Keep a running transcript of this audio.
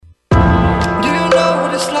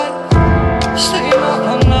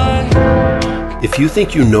If you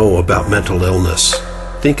think you know about mental illness,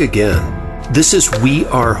 think again. This is We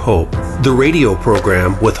R H.O.P.E, the radio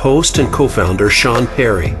program with host and co-founder Sean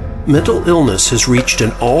Perry. Mental illness has reached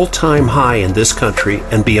an all-time high in this country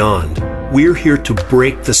and beyond. We're here to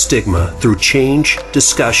break the stigma through change,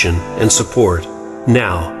 discussion, and support.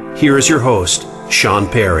 Now, here is your host, Sean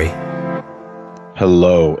Perry.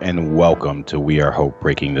 Hello and welcome to We R H.O.P.E,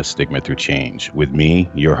 Breaking the Stigma Through Change with me,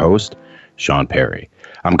 your host, Sean Perry.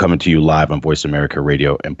 I'm coming to you live on Voice America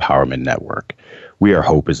Radio Empowerment Network. We R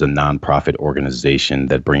H.O.P.E is a nonprofit organization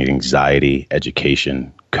that brings anxiety,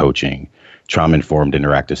 education, coaching, trauma-informed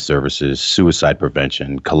interactive services, suicide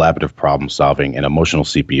prevention, collaborative problem solving, and emotional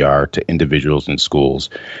CPR to individuals and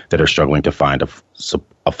schools that are struggling to find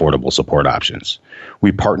affordable support options.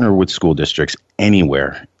 We partner with school districts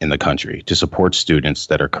anywhere in the country to support students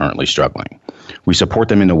that are currently struggling. We support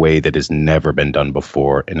them in a way that has never been done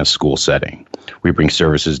before in a school setting. We bring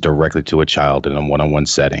services directly to a child in a one-on-one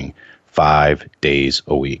setting, 5 days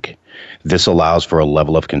a week. This allows for a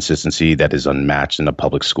level of consistency that is unmatched in the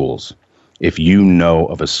public schools. If you know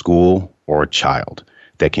of a school or a child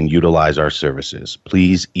that can utilize our services,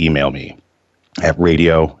 please email me at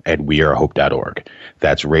radio@wearehope.org.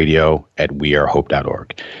 That's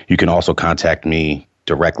radio@wearehope.org. You can also contact me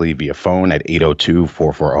directly via phone at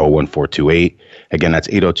 802-440-1428. Again, that's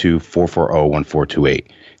 802-440-1428.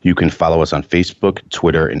 You can follow us on Facebook,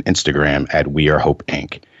 Twitter, and Instagram at We R H.O.P.E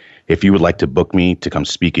Inc. If you would like to book me to come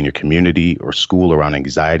speak in your community or school around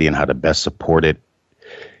anxiety and how to best support it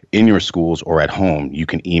in your schools or at home, you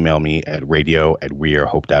can email me at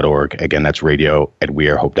radio@wearehope.org. Again, that's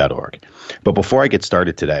radio@wearehope.org. But before I get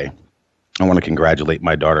started today, I want to congratulate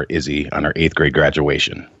my daughter Izzy on her 8th grade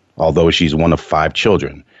graduation. Although she's one of 5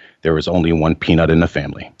 children, there is only one peanut in the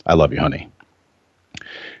family. I love you, honey.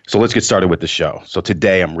 So let's get started with the show. So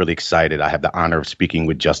today I'm really excited. I have the honor of speaking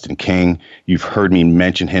with Justin King. You've heard me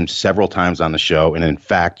mention him several times on the show. And in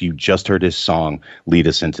fact, you just heard his song lead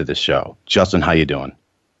us into the show. Justin, how you doing?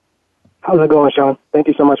 How's it going, Sean? Thank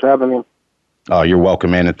you so much for having me. Oh, you're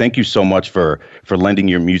welcome, man. And thank you so much for lending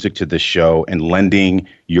your music to this show and lending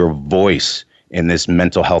your voice in this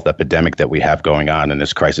mental health epidemic that we have going on in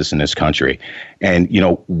this crisis in this country. And,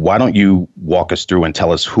 why don't you walk us through and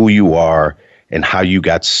tell us who you are and how you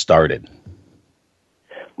got started?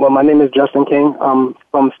 Well, my name is Justin King. I'm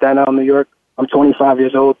from Staten Island, New York. I'm 25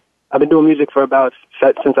 years old. I've been doing music since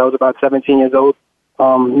I was about 17 years old.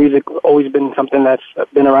 Music always been something that's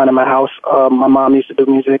been around in my house. My mom used to do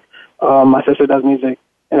music. My sister does music,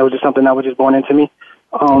 and it was just something that was just born into me.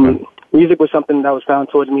 Music was something that was found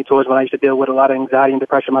towards when I used to deal with a lot of anxiety and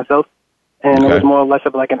depression myself. And it was more or less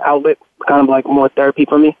of like an outlet, kind of like more therapy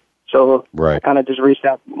for me. So I kind of just reached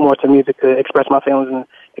out more to music to express my feelings and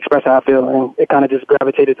express how I feel. And it kind of just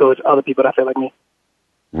gravitated towards other people that feel like me.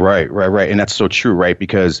 Right. And that's so true, right?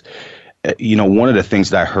 Because, one of the things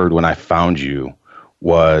that I heard when I found you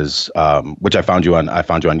was, which I found you on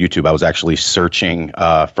YouTube. I was actually searching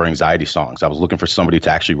for anxiety songs. I was looking for somebody to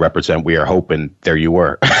actually represent We R H.O.P.E, and there you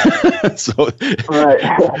were. So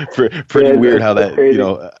pretty weird how that,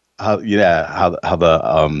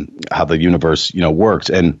 how the universe, works.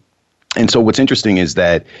 And so what's interesting is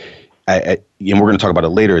that, and we're going to talk about it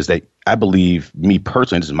later, is that I believe, me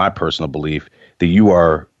personally, this is my personal belief, that you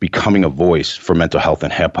are becoming a voice for mental health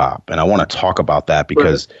and hip hop. And I want to talk about that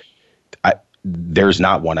because there's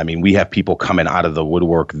not one. I mean, we have people coming out of the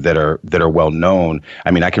woodwork that are well known.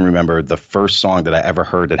 I mean, I can remember the first song that I ever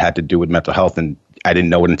heard that had to do with mental health, and I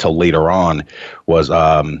didn't know it until later on, was,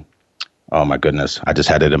 oh my goodness, I just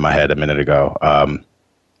had it in my head a minute ago. Was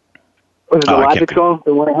it the Logic song,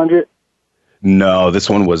 the 100? No,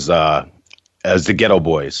 this one was as the Ghetto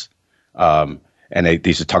Boys. And they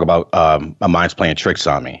used to talk about my mind's playing tricks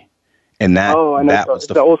on me. And that was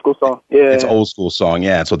the old school song. Yeah, it's an old school song.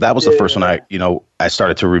 Yeah, and so that was the first one I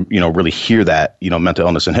started to really hear that mental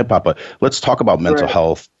illness in hip hop. But let's talk about mental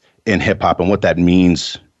health in hip hop and what that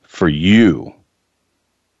means for you.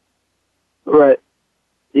 Right.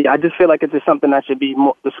 Yeah, I just feel like it's just something that should be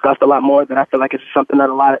discussed a lot more. That I feel like it's something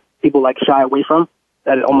that a lot of people shy away from.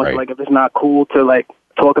 That it almost like if it's not cool to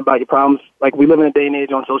talk about your problems. Like, we live in a day and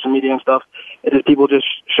age on social media and stuff. It's just people just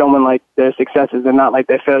showing their successes and not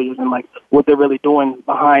their failures and what they're really doing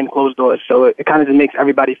behind closed doors. So it kind of just makes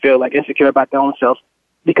everybody feel insecure about their own self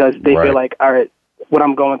because they feel all right, what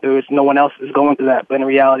I'm going through is no one else is going through that. But in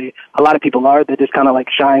reality, a lot of people are. They're just kind of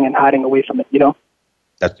shying and hiding away from it,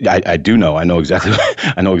 I do know. I know exactly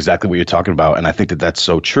what you're talking about. And I think that that's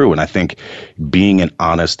so true. And I think being an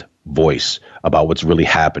honest voice about what's really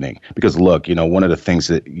happening. Because look, one of the things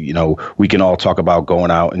that, we can all talk about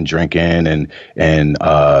going out and drinking and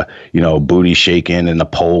booty shaking and the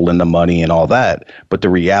pole and the money and all that. But the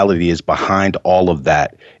reality is behind all of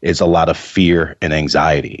that is a lot of fear and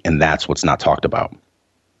anxiety. And that's what's not talked about.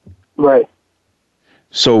 Right.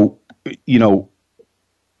 So,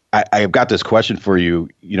 I've got this question for you.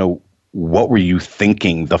 What were you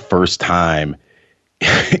thinking the first time,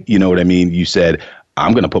 you know what I mean? You said,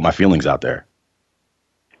 I'm going to put my feelings out there.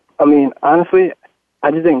 I mean, honestly,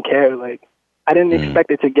 I just didn't care. Like, I didn't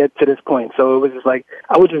expect it to get to this point. So it was just like,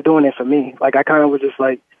 I was just doing it for me. Like, I kind of was just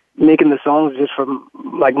like making the songs just for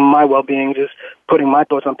like my well-being, just putting my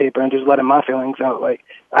thoughts on paper and just letting my feelings out. Like,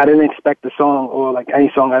 I didn't expect the song or like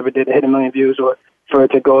any song I ever did to hit 1 million views or for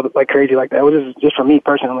it to go like crazy like that. It was just for me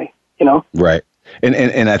personally, Right.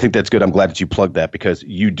 And I think that's good. I'm glad that you plugged that because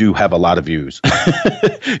you do have a lot of views.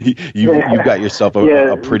 You've got yourself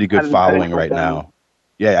a pretty good following right now.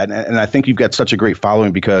 Yeah, and I think you've got such a great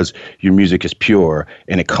following because your music is pure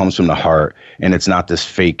and it comes from the heart and it's not this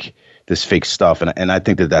fake stuff. And I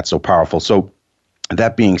think that that's so powerful. So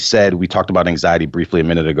that being said, we talked about anxiety briefly a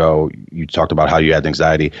minute ago. You talked about how you had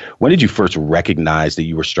anxiety. When did you first recognize that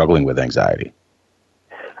you were struggling with anxiety?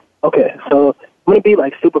 Okay, so I'm going to be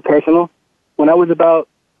like super personal. When I was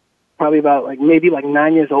probably about like maybe like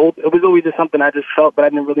 9 years old, it was always just something I just felt, but I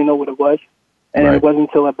didn't really know what it was. And It wasn't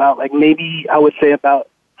until about like maybe I would say about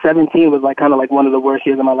 17 was like kind of like one of the worst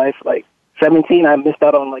years of my life. Like 17, I missed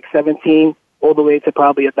out on like 17 all the way to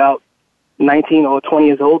probably about 19 or 20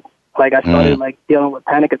 years old. Like I started like dealing with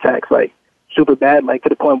panic attacks, like super bad, like to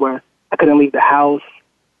the point where I couldn't leave the house.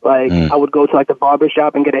 Like I would go to like the barber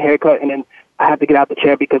shop and get a haircut, and then I had to get out the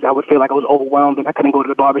chair because I would feel like I was overwhelmed and I couldn't go to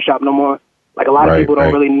the barber shop no more. Like a lot of people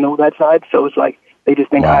don't really know that side, so it's like they just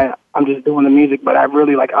think I'm just doing the music, but I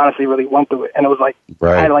really like honestly really went through it. And it was like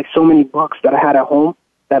I had like so many books that I had at home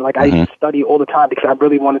that like I used to study all the time because I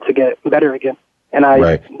really wanted to get better again. And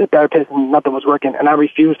the therapist, nothing was working, and I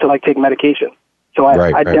refused to like take medication. So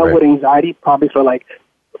I dealt with anxiety probably for like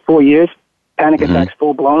 4 years, panic attacks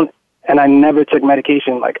full blown, and I never took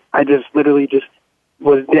medication. Like I just literally just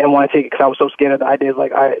didn't want to take it because I was so scared of the idea of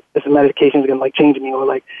like, this medication is going to like change me or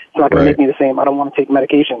like it's not going to make me the same. I don't want to take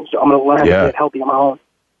medication, so I'm going to learn how to get healthy on my own.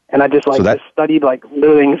 And I just like just studied like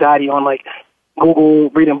literally anxiety on like Google,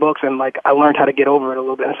 reading books, and like I learned how to get over it a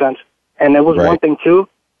little bit in a sense. And there was one thing too.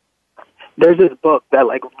 There's this book that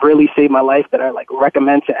like really saved my life that I like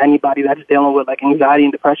recommend to anybody that's dealing with like anxiety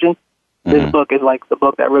and depression. This book is like the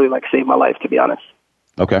book that really like saved my life, to be honest.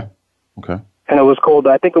 Okay. And it was called,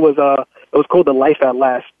 I think it was called The Life at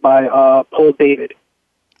Last by Paul David.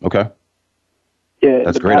 Okay. Yeah,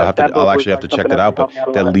 that's great. I'll actually have to check that out. But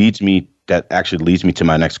that actually leads me to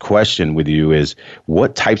my next question with you is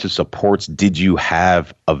what types of supports did you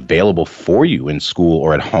have available for you in school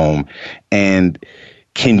or at home? And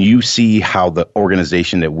can you see how the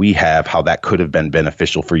organization that we have, how that could have been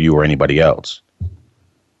beneficial for you or anybody else?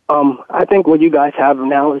 I think what you guys have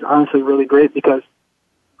now is honestly really great because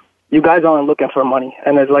you guys aren't looking for money.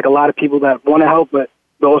 And there's like a lot of people that want to help, but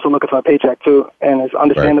they're also looking for a paycheck too. And it's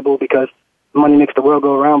understandable because money makes the world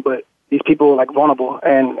go around, but these people are like vulnerable.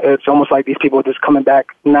 And it's almost like these people are just coming back,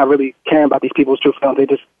 not really caring about these people's true feelings. They're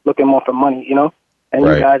just looking more for money, And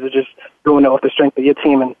you guys are just doing it off the strength of your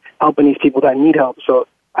team and helping these people that need help. So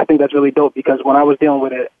I think that's really dope because when I was dealing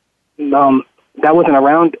with it, that wasn't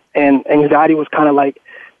around, and anxiety was kind of like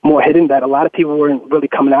more hidden, that a lot of people weren't really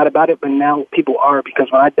coming out about it, but now people are,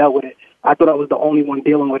 because when I dealt with it, I thought I was the only one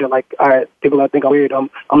dealing with it. Like, all right, people that think I'm weird, I'm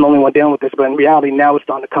the only one dealing with this, but in reality, now it's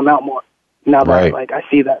starting to come out more. Now that like I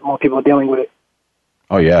see that more people are dealing with it.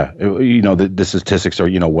 Oh, yeah. The statistics are,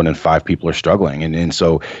 1 in 5 people are struggling. And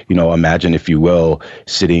so, imagine, if you will,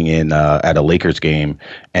 sitting in at a Lakers game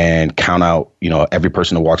and count out, every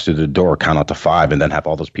person who walks through the door, count out to 5 and then have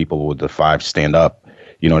all those people with the 5 stand up.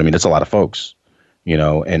 You know what I mean? That's a lot of folks,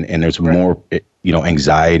 and there's more,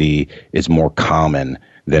 anxiety is more common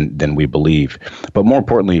than we believe. But more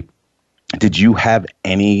importantly, did you have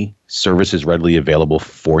any services readily available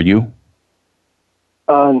for you?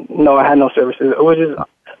 No, I had no services. It was just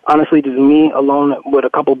honestly just me alone with a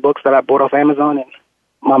couple books that I bought off Amazon and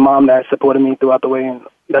my mom that supported me throughout the way, and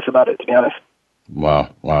that's about it, to be honest. Wow.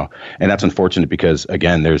 And that's unfortunate because,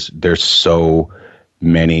 again, there's so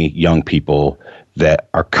many young people that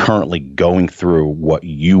are currently going through what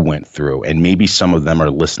you went through, and maybe some of them are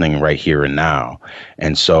listening right here and now.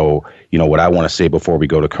 And so, what I want to say before we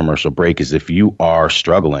go to commercial break is if you are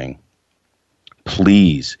struggling,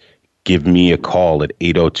 please give me a call at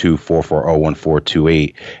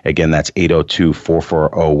 802-440-1428. Again, that's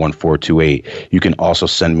 802-440-1428. You can also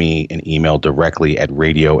send me an email directly at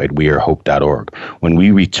radio@wearehope.org. When we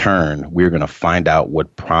return, we're going to find out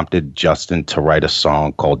what prompted Justin to write a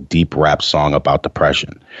song called Deep Rap Song About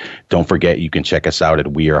Depression. Don't forget, you can check us out at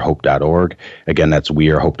wearehope.org. Again, that's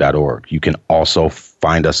wearehope.org. You can also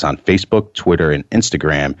find us on Facebook, Twitter, and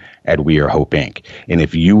Instagram at We R H.O.P.E Inc. And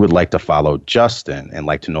if you would like to follow Justin and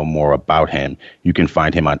like to know more about him, you can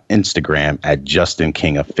find him on Instagram at Justin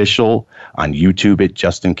King Official, on YouTube at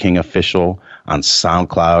Justin King Official, on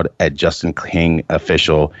SoundCloud at Justin King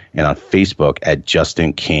Official, and on Facebook at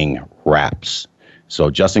Justin King Raps. So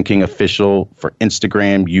Justin King Official for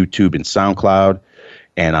Instagram, YouTube, and SoundCloud.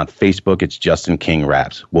 And on Facebook, it's Justin King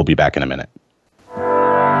Raps. We'll be back in a minute.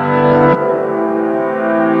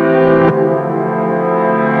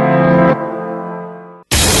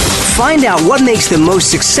 Find out what makes the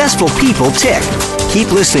most successful people tick.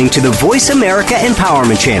 Keep listening to the Voice America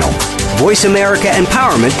Empowerment Channel.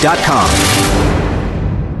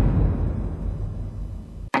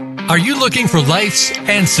 VoiceAmericaEmpowerment.com. Are you looking for life's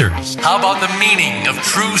answers? How about the meaning of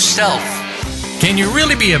true self? Can you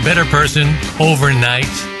really be a better person overnight?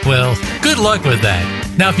 Well, good luck with that.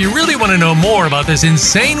 Now, if you really want to know more about this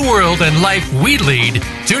insane world and life we lead,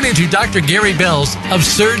 tune into Dr. Gary Bell's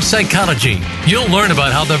Absurd Psychology. You'll learn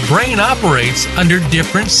about how the brain operates under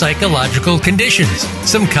different psychological conditions.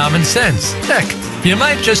 Some common sense. Heck, you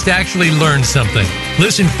might just actually learn something.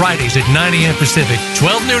 Listen Fridays at 9 a.m. Pacific,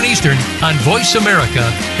 12 noon Eastern on Voice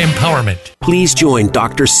America Empowerment. Please join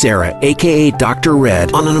Dr. Sarah, aka Dr.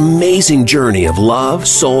 Red, on an amazing journey of love,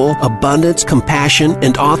 soul, abundance, compassion,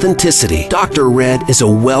 and authenticity. Dr. Red is a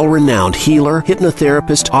well-renowned healer,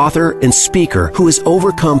 hypnotherapist, author, and speaker who has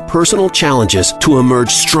overcome personal challenges to emerge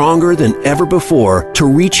stronger than ever before to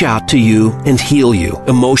reach out to you and heal you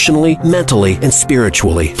emotionally, mentally, and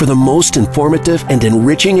spiritually for the most informative and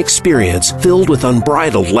enriching experience filled with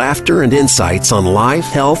unbridled laughter and insights on life,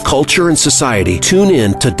 health, culture, and society. Tune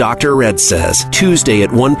in to Dr. Red Says, Tuesday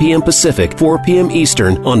at 1 p.m. Pacific, 4 p.m.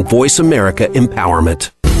 Eastern on Voice America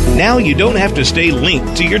Empowerment. Now you don't have to stay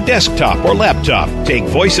linked to your desktop or laptop. Take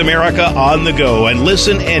Voice America on the go and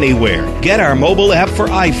listen anywhere. Get our mobile app for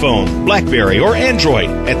iPhone, BlackBerry, or Android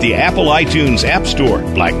at the Apple iTunes App Store,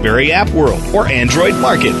 BlackBerry App World, or Android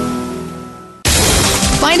Market.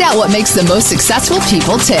 Find out what makes the most successful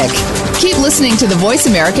people tick. Keep listening to the Voice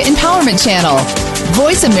America Empowerment Channel.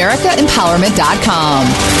 VoiceAmericaEmpowerment.com.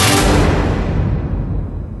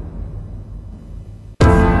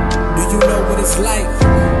 Do you know what it's like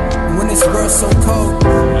when this world's so cold?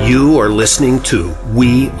 You are listening to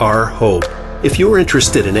We R Hope. If you're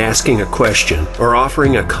interested in asking a question or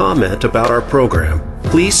offering a comment about our program,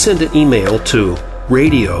 please send an email to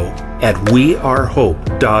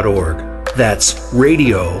radio@wearehope.org. That's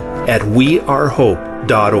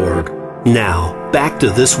radio@wearehope.org. Now, back to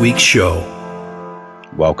this week's show.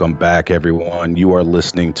 Welcome back, everyone. You are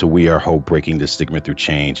listening to We R Hope, Breaking the Stigma Through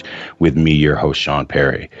Change with me, your host, Sean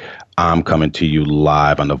Perry. I'm coming to you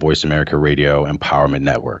live on the Voice America Radio Empowerment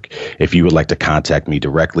Network. If you would like to contact me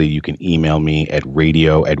directly, you can email me at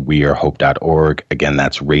radio@wearehope.org. Again,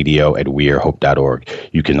 that's radio@wearehope.org.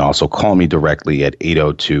 You can also call me directly at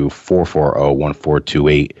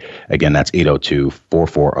 802-440-1428. Again, that's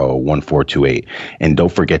 802-440-1428. And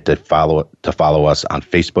don't forget to follow us on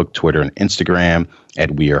Facebook, Twitter, and Instagram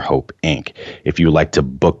at We R H.O.P.E Inc. If you would like to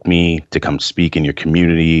book me to come speak in your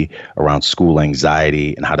community around school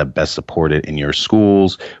anxiety and how to best support it in your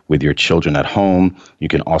schools with your children at home, you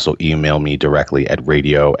can also email me directly at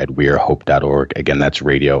radio@wearehope.org. Again, that's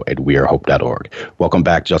radio@wearehope.org. Welcome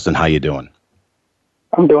back, Justin. How you doing?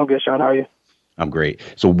 I'm doing good, Sean. How are you? I'm great.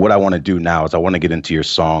 So what I want to do now is I want to get into your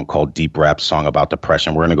song called Deep Rap Song About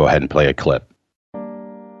Depression. We're going to go ahead and play a clip.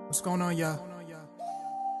 What's going on, y'all?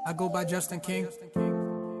 I go by Justin King.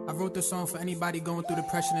 I wrote this song for anybody going through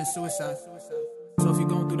depression and suicide. So if you're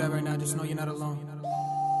going through that right now, just know you're not alone.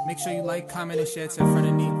 Make sure you like, comment, and share to a friend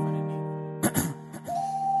in need.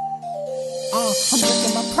 I'm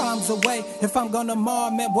looking my problems away. If I'm gonna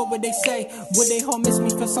mar, man, what would they say? Would they home miss me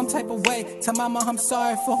for some type of way? Tell mama I'm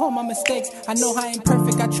sorry for all my mistakes. I know I ain't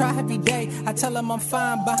perfect, I try every day. I tell them I'm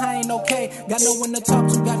fine, but I ain't okay. Got no one to talk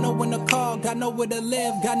to, got no one to call. Got nowhere to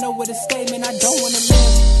live, got nowhere to stay. Man, I don't wanna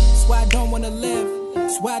live, that's why I don't wanna live.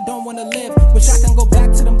 That's why I don't wanna live. Wish I can go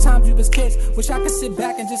back to them times we was kids. Wish I could sit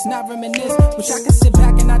back and just not reminisce. Wish I could sit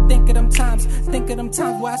back and not think of them times. Think of them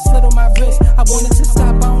times where I slid on my wrist. I wanted to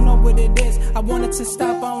stop, I don't know what it is. I wanted to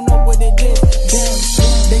stop, I don't know what it is.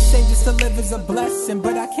 Damn, they say just to live is a blessing,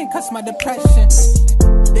 but I can't cuss my depression.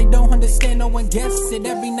 They don't understand, no one gets it.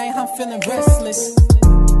 Every night I'm feeling restless.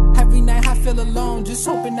 Every alone, just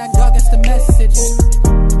hoping that God gets the message.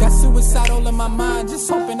 Got suicidal in my mind, just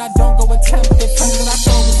hoping I don't go attempt it. Friends that I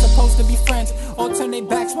thought were supposed to be friends all turn their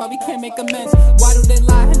backs while we can't make amends. Why do they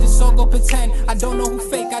lie and just all go pretend? I don't know who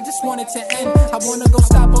fake, I just want it to end. I wanna go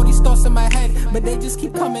stop all these thoughts in my head, but they just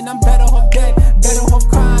keep coming. I'm better off dead, better off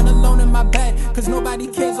crying alone in my bed, cause nobody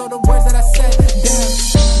cares all the words that I said.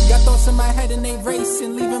 Damn, got thoughts in my head and they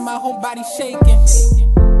racing, leaving my whole body shaking.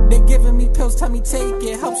 They're giving me pills, tell me take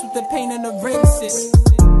it, helps with the pain and erase it.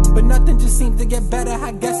 But nothing just seems to get better,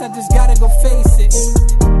 I guess I just gotta go face it.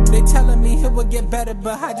 They telling me it will get better,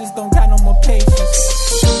 but I just don't got no more patience.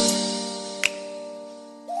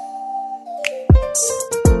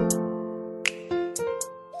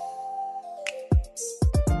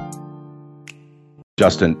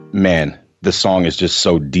 Justin, man, the song is just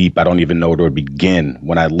so deep. I don't even know where to begin.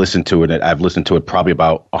 When I listen to it, I've listened to it probably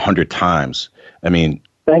about 100 times. I mean,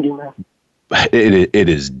 thank you, man. It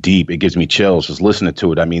is deep. It gives me chills just listening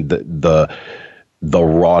to it. I mean, the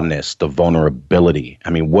rawness, the vulnerability. I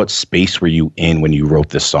mean, what space were you in when you wrote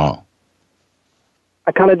this song?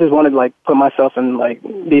 I kind of just wanted to like put myself in like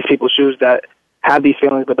these people's shoes that have these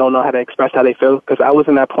feelings but don't know how to express how they feel. Because I was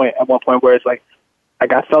in that point at one point where it's like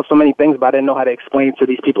I felt so many things, but I didn't know how to explain to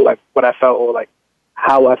these people like what I felt or like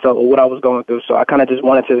how I felt or what I was going through. So I kind of just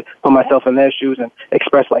wanted to put myself in their shoes and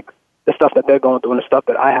express like the stuff that they're going through and the stuff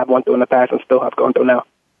that I have went through in the past and still have going through now.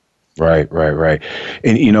 Right.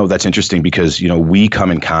 And, you know, that's interesting because, you know, we come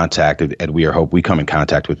in contact at We R H.O.P.E, we come in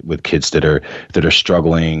contact with kids that are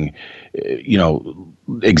struggling, you know,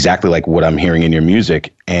 exactly like what I'm hearing in your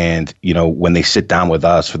music. And, you know, when they sit down with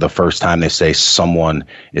us for the first time, they say, someone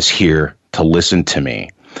is here to listen to me.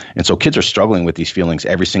 And so kids are struggling with these feelings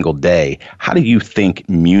every single day. How do you think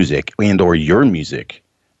music and or your music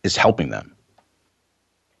is helping them?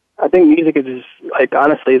 I think music is just, like,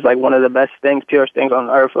 honestly, is like one of the best things, purest things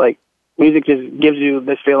on earth. Like, music just gives you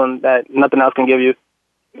this feeling that nothing else can give you.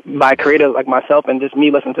 By creators like myself and just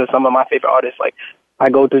me listening to some of my favorite artists, like,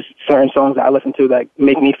 I go to certain songs that I listen to that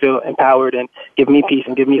make me feel empowered and give me peace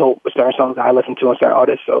and give me hope with certain songs that I listen to and certain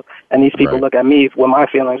artists. So, and these people look at me with my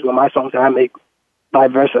feelings, with my songs that I make,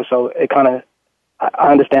 vice versa. So it kind of,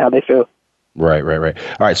 I understand how they feel. Right. All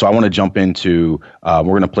right. So I want to jump into, we're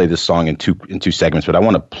going to play this song in two segments, but I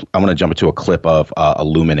want to jump into a clip of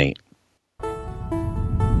Illuminate.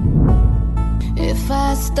 If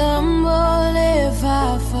I stumble, if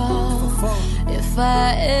I fall, if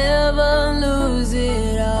I ever lose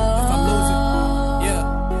it all,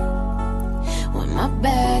 when my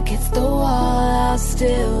back hits the wall, I'll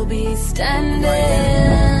still be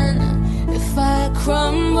standing. If I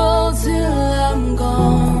crumble till I'm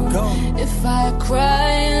gone, if I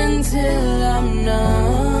cry until I'm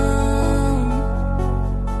numb,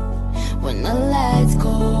 when the lights go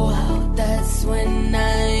out, that's when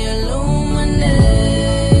I illuminate.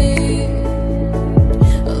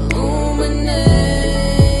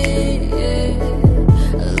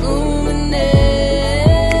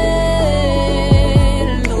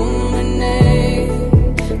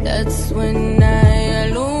 That's when I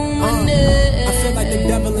illuminate. I feel like the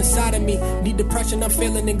devil inside of me. Need depression, I'm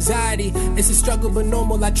feeling anxiety. It's a struggle, but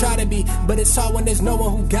normal, I try to be. But it's hard when there's no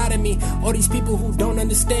one who guided me. All these people who don't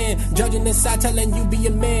understand, judging inside, telling you be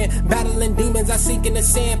a man. Battling demons, I sink in the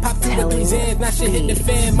sand. Pop 2 to 3 Zans, now shit hit the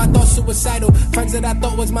fan. My thoughts suicidal, friends that I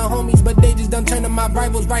thought was my homies, but they just done turned to my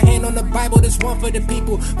rivals. Right hand on the Bible, this one for the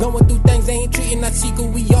people going through things they ain't treating us equal.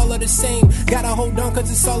 We all are the same. Gotta hold on cause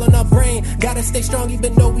it's all in our brain. Gotta stay strong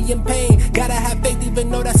even though we in pain. Gotta have faith even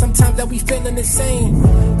though that sometimes that we feeling insane.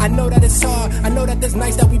 I know that it's hard, I know that there's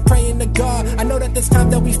nights that we praying to God. I know that there's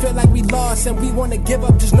times that we feel like we lost and we wanna give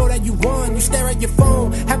up, just know that you won. You stare at your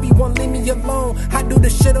phone, everyone leave me alone. I do the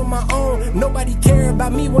shit on my own, nobody care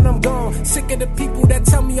about me when I'm gone. Sick of the people that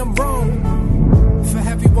tell me I'm wrong. For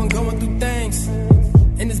everyone going through things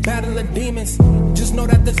in this battle of demons, just know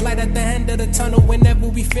that there's light at the end of the tunnel. Whenever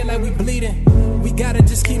we feel like we bleeding, we gotta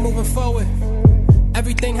just keep moving forward.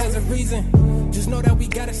 Everything has a reason. Just know that we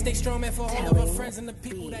gotta stay strong, man, for all of our friends and the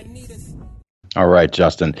people that need us. All right,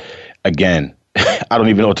 Justin. Again, I don't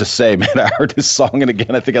even know what to say, man. I heard this song, and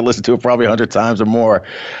again, I think I listened to it probably 100 times or more.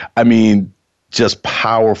 I mean, just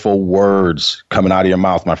powerful words coming out of your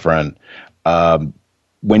mouth, my friend.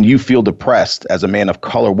 When you feel depressed as a man of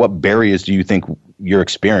color, what barriers do you think you're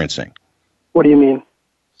experiencing? What do you mean?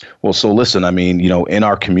 Well, so listen, I mean, you know, in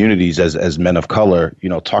our communities as men of color, you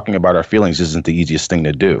know, talking about our feelings isn't the easiest thing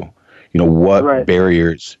to do. You know, what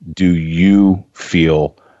barriers do you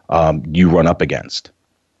feel you run up against?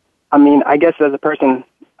 I mean, I guess as a person,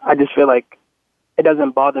 I just feel like it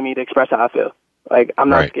doesn't bother me to express how I feel. Like, I'm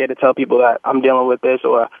not scared to tell people that I'm dealing with this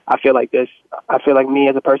or I feel like this. I feel like me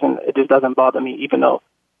as a person, it just doesn't bother me, even though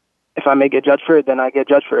if I may get judged for it, then I get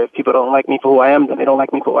judged for it. If people don't like me for who I am, then they don't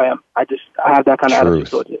like me for who I am. I have that kind of attitude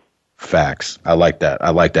towards it. Facts. I like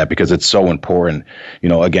that because it's so important.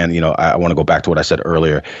 Again, I want to go back to what I said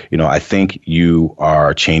earlier. I think you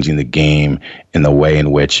are changing the game in the way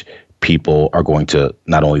in which people are going to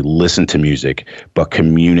not only listen to music, but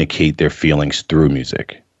communicate their feelings through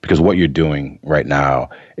music. Because what you're doing right now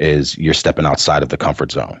is you're stepping outside of the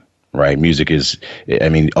comfort zone, right? Music is,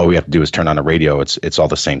 all we have to do is turn on the radio. It's all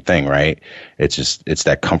the same thing, right? It's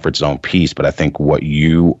that comfort zone piece. But I think what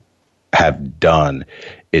you have done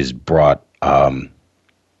is brought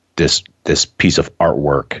this piece of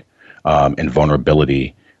artwork and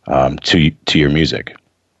vulnerability to your music.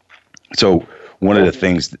 So one of the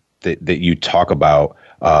things that you talk about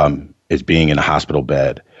is being in a hospital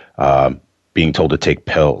bed, being told to take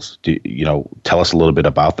pills. Tell us a little bit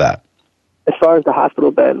about that. As far as the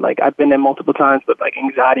hospital bed, like, I've been there multiple times with like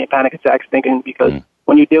anxiety and panic attacks, thinking because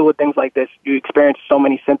when you deal with things like this, you experience so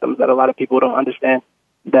many symptoms that a lot of people don't understand.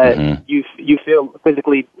 That you feel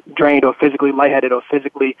physically drained or physically lightheaded or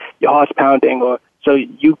physically your heart's pounding, or so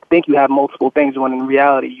you think you have multiple things when in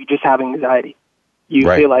reality you just have anxiety. You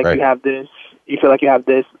feel like you have this,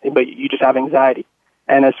 but you just have anxiety.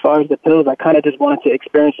 And as far as the pills, I kind of just wanted to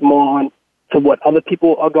experience more on to what other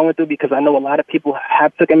people are going through, because I know a lot of people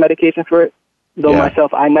have taken medication for it, though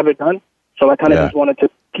myself I never done. So I kind of just wanted to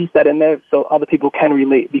piece that in there so other people can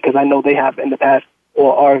relate, because I know they have in the past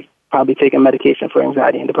or are probably taking medication for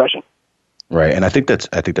anxiety and depression. Right. And I think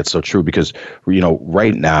that's so true, because,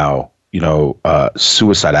 right now,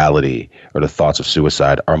 suicidality or the thoughts of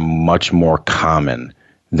suicide are much more common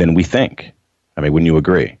than we think. Wouldn't you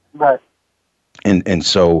agree? Right. And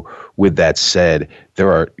so with that said,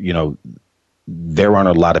 there aren't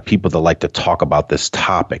a lot of people that like to talk about this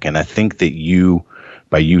topic. And I think that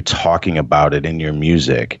by you talking about it in your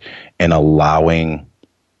music and allowing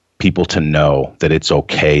people to know that it's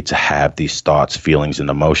okay to have these thoughts, feelings, and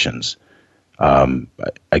emotions.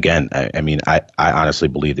 Again, I honestly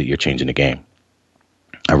believe that you're changing the game.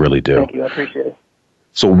 I really do. Thank you. I appreciate it.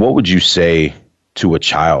 So what would you say to a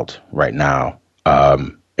child right now?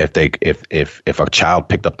 If a child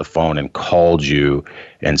picked up the phone and called you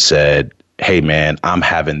and said, "Hey man, I'm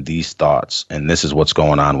having these thoughts and this is what's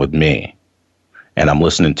going on with me, and I'm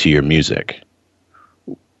listening to your music,"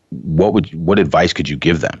 what advice could you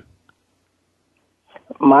give them?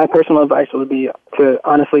 My personal advice would be to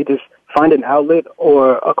honestly just find an outlet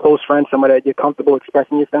or a close friend, somebody that you're comfortable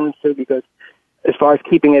expressing your feelings to, because as far as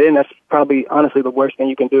keeping it in, that's probably honestly the worst thing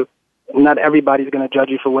you can do. Not everybody's going to judge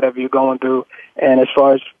you for whatever you're going through. And as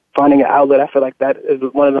far as finding an outlet, I feel like that is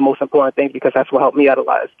one of the most important things, because that's what helped me out a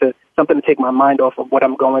lot, is to something to take my mind off of what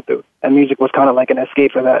I'm going through. And music was kind of like an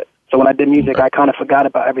escape for that. So when I did music, I kind of forgot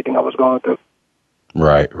about everything I was going through.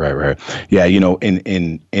 Right. Yeah,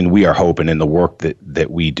 in We R H.O.P.E. and in the work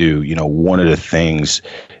that we do, one of the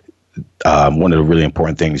really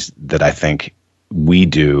important things that I think we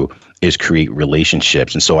do is create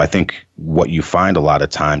relationships. And so I think what you find a lot of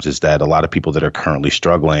times is that a lot of people that are currently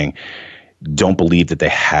struggling don't believe that they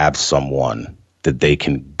have someone that they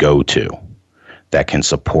can go to that can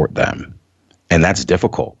support them. And that's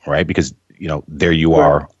difficult, right? Because, there you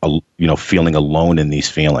are, feeling alone in these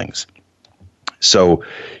feelings. So,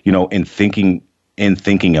 in thinking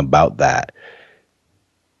about that,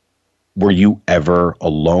 were you ever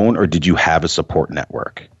alone, or did you have a support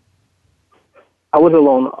network? I was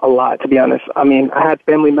alone a lot, to be honest. I had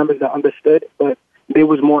family members that understood, but they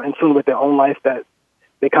was more in tune with their own life, that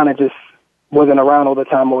they kind of just wasn't around all the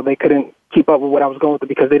time, or they couldn't keep up with what I was going through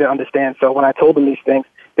because they didn't understand. So when I told them these things,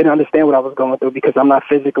 they didn't understand what I was going through, because I'm not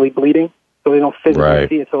physically bleeding, so they don't physically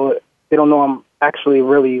see it. So they don't know I'm actually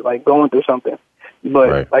really like going through something.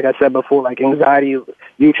 But like I said before, like anxiety,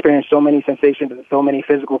 you experience so many sensations and so many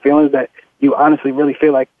physical feelings that you honestly really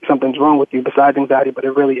feel like something's wrong with you besides anxiety, but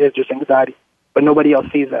it really is just anxiety. But nobody else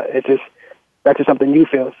sees that. That's just something you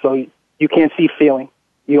feel. So you can't see feeling.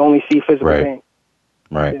 You only see physical pain.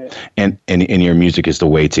 Right. Yeah. And your music is the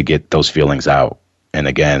way to get those feelings out. And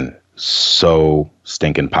again, so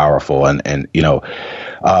stinking powerful. And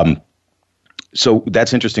so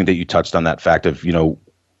that's interesting that you touched on that fact of,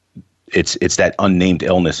 it's that unnamed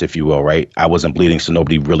illness, if you will, right? I wasn't bleeding, so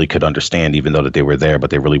nobody really could understand, even though that they were there, but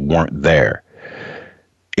they really weren't there.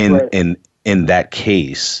 In that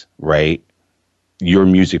case, right, your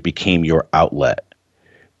music became your outlet.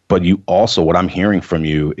 But you also, what I'm hearing from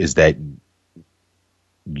you is that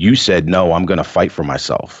you said, no, I'm going to fight for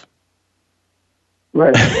myself.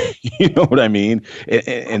 Right. You know what I mean?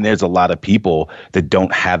 And there's a lot of people that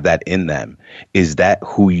don't have that in them. Is that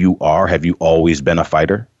who you are? Have you always been a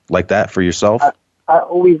fighter like that for yourself? I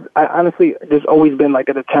honestly just always been like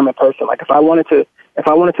a determined person. Like if I wanted to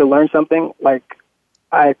learn something, like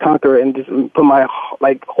I conquer it and just put my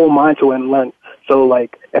like whole mind to it and learn. So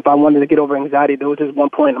like if I wanted to get over anxiety, there was just one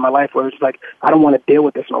point in my life where it's like I don't want to deal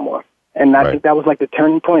with this no more. And I think that was like the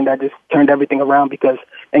turning point that just turned everything around, because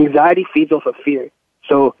anxiety feeds off of fear.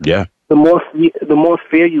 So the more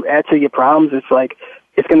fear you add to your problems, it's like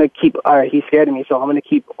it's gonna keep. All right, he's scared of me, so I'm gonna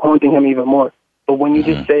keep haunting him even more. But when you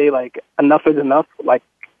just say like enough is enough, like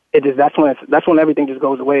that's when everything just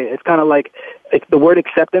goes away. It's kind of like the word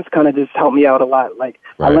acceptance kind of just helped me out a lot. Like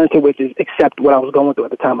I learned to just accept what I was going through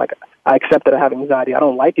at the time. Like I accepted I have anxiety. I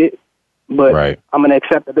don't like it, but I'm gonna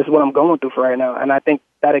accept that this is what I'm going through for right now. And I think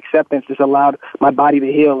that acceptance just allowed my body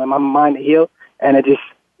to heal and my mind to heal, and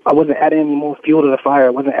I wasn't adding any more fuel to the fire. I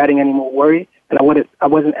wasn't adding any more worry, and I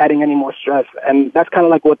wasn't adding any more stress. And that's kind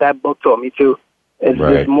of like what that book taught me too. It's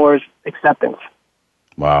just more acceptance.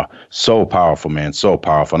 Wow. So powerful, man. So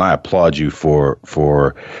powerful. And I applaud you for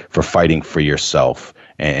fighting for yourself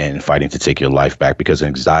and fighting to take your life back, because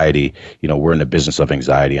anxiety, we're in the business of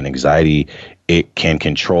anxiety, and anxiety, it can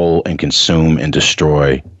control and consume and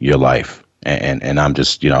destroy your life. And I'm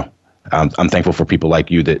just, I'm thankful for people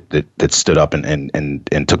like you that stood up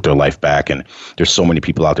and took their life back. And there's so many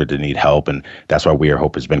people out there that need help. And that's why We R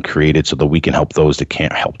Hope has been created, so that we can help those that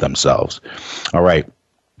can't help themselves. All right.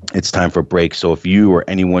 It's time for a break. So if you or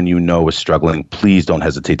anyone you know is struggling, please don't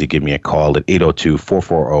hesitate to give me a call at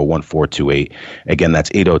 802-440-1428. Again, that's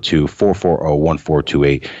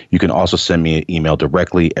 802-440-1428. You can also send me an email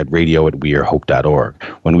directly at radio@wearehope.org.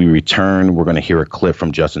 When we return, we're going to hear a clip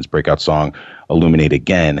from Justin's breakout song, Illuminate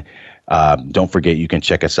Again. Don't forget, you can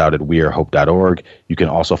check us out at wearehope.org. You can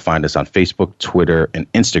also find us on Facebook, Twitter, and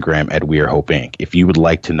Instagram at We R Hope Inc. If you would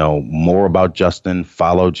like to know more about Justin,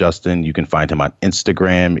 follow Justin. You can find him on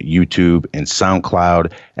Instagram, YouTube, and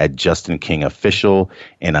SoundCloud at Justin King Official,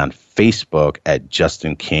 and on Facebook at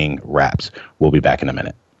Justin King Raps. We'll be back in a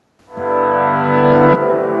minute.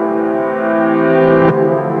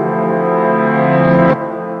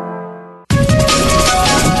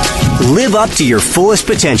 Live up to your fullest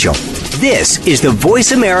potential. This is the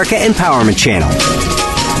Voice America Empowerment Channel.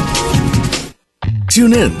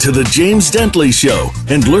 Tune in to The James Dentley Show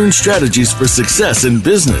and learn strategies for success in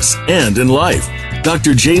business and in life.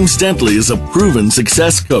 Dr. James Dentley is a proven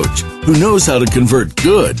success coach who knows how to convert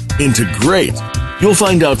good into great. You'll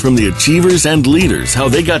find out from the achievers and leaders how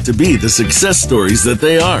they got to be the success stories that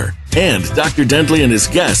they are. And Dr. Dentley and his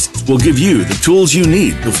guests will give you the tools you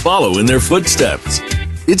need to follow in their footsteps.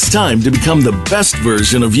 It's time to become the best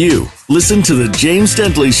version of you. Listen to The James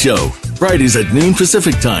Dentley Show, Fridays at noon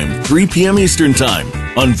Pacific Time, 3 p.m. Eastern Time,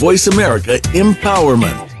 on Voice America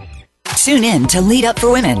Empowerment. Tune in to Lead Up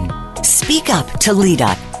for Women. Speak up to lead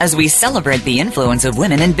up as we celebrate the influence of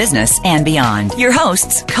women in business and beyond. Your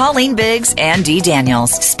hosts, Colleen Biggs and Dee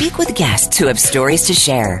Daniels, speak with guests who have stories to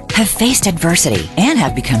share, have faced adversity, and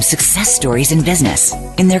have become success stories in business,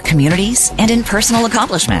 in their communities, and in personal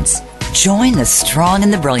accomplishments. Join the strong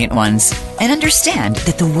and the brilliant ones and understand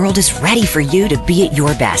that the world is ready for you to be at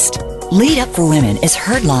your best. Lead Up for Women is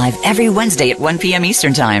heard live every Wednesday at 1 p.m.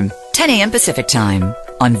 Eastern Time, 10 a.m. Pacific Time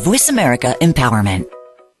on Voice America Empowerment.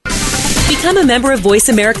 Become a member of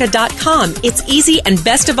VoiceAmerica.com. It's easy, and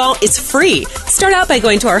best of all, it's free. Start out by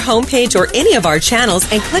going to our homepage or any of our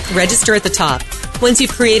channels and click register at the top. Once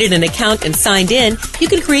you've created an account and signed in, you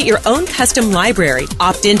can create your own custom library,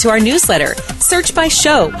 opt into our newsletter, search by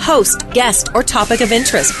show, host, guest, or topic of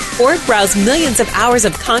interest, or browse millions of hours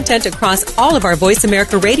of content across all of our Voice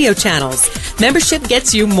America radio channels. Membership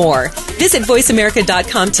gets you more. Visit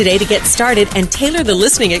VoiceAmerica.com today to get started and tailor the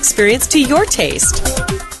listening experience to your taste.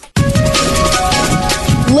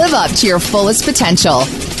 Live up to your fullest potential.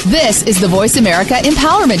 This is the Voice America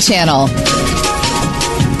Empowerment Channel.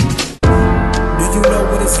 Do you know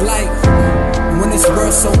what it's like when this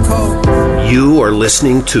world's so cold? You are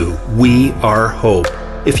listening to We R Hope.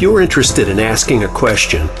 If you're interested in asking a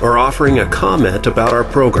question or offering a comment about our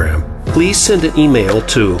program, please send an email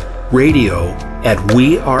to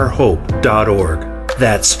radio@wearehope.org.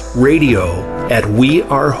 That's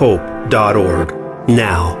radio@wearehope.org.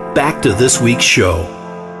 Now, back to this week's show.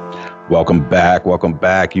 Welcome back. Welcome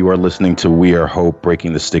back. You are listening to We R Hope,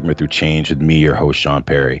 Breaking the Stigma Through Change with me, your host, Sean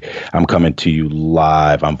Perry. I'm coming to you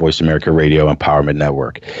live on Voice America Radio Empowerment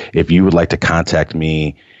Network. If you would like to contact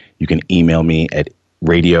me, you can email me at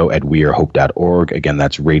radio@wearehope.org. Again,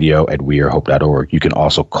 that's radio@wearehope.org. You can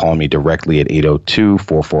also call me directly at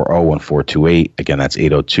 802-440-1428. Again, that's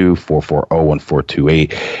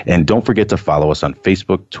 802-440-1428. And don't forget to follow us on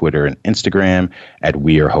Facebook, Twitter, and Instagram at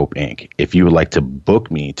We R H.O.P.E, Inc. If you would like to book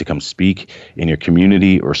me to come speak in your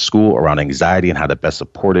community or school around anxiety and how to best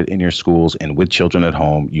support it in your schools and with children at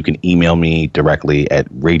home, you can email me directly at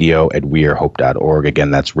radio@wearehope.org. Again,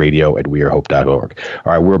 that's radio@wearehope.org.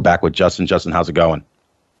 All right, we're back with Justin. Justin, how's it going?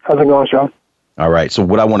 How's it going, Sean? All right. So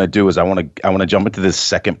what I want to do is I want to jump into this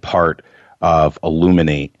second part of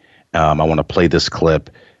Illuminate. I want to play this clip,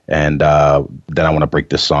 and then I want to break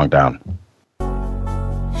this song down.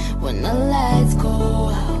 When the lights go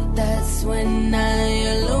out, that's when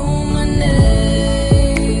I illuminate.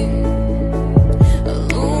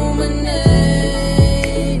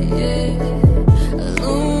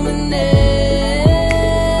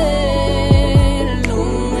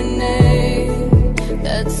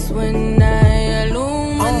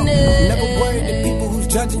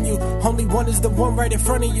 Only one is the one right in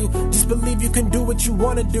front of you. Just believe you can do what you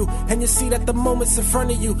want to do, and you see that the moment's in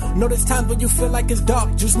front of you. Know there's times when you feel like it's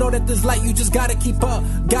dark. Just know that there's light, you just gotta keep up.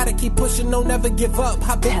 Gotta keep pushing, don't never give up.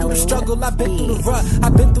 I've been through the struggle, I've been through the rut.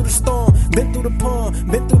 I've been through the storm, been through the palm,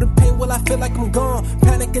 been through the pain, well I feel like I'm gone.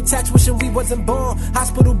 Panic attacks, wishing we wasn't born.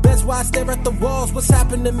 Hospital beds while I stare at the walls. What's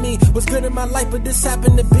happened to me? What's good in my life, but this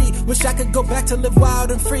happened to be. Wish I could go back to live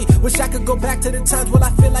wild and free. Wish I could go back to the times when I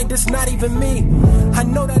feel like this not even me. I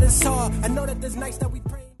know that it's hard, I know that there's nights that we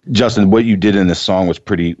pray. Justin, what you did in this song was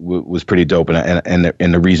pretty dope, and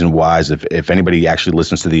the reason why is if anybody actually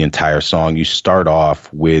listens to the entire song, you start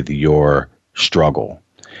off with your struggle,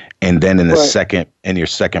 and then in the your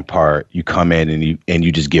second part, you come in and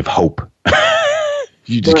you just give hope.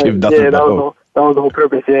 You just give nothing but hope. That was the whole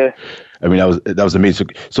purpose. Yeah. I mean, that was amazing.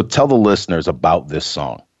 So tell the listeners about this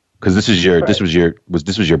song, because this was your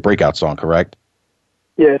breakout song, correct?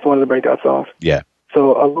 Yeah, it's one of the breakout songs. Yeah.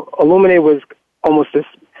 So Illuminate was almost just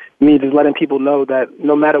me just letting people know that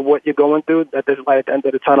no matter what you're going through, that there's light at the end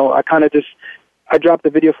of the tunnel. I dropped the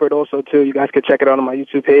video for it also, too. You guys could check it out on my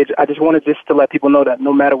YouTube page. I just wanted just to let people know that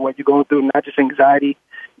no matter what you're going through, not just anxiety,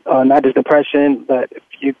 not just depression, but if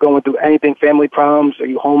you're going through anything, family problems, or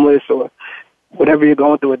you're homeless, or whatever you're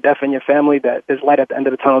going through, a death in your family, that there's light at the end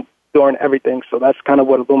of the tunnel during everything. So that's kind of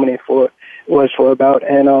what Illuminate was for about.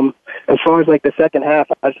 And as far as like the second half,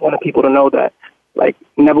 I just wanted people to know that, like,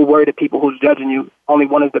 never worry the people who's judging you. Only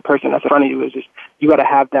one is the person that's in front of you. Is just, you got to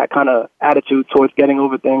have that kind of attitude towards getting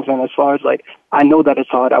over things. And as far as, like, I know that it's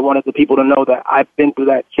hard. I wanted the people to know that I've been through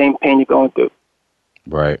that same pain you're going through.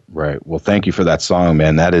 Right. Well, thank you for that song,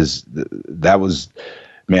 man. That was,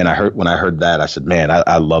 man, when I heard that, I said, man,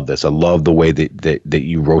 I love this. I love the way that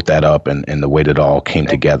you wrote that up and the way that it all came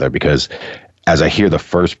together, because as I hear the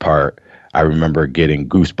first part, I remember getting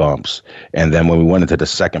goosebumps. And then when we went into the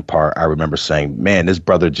second part, I remember saying, man, this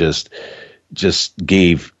brother just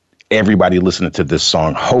gave everybody listening to this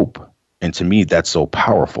song hope. And to me, that's so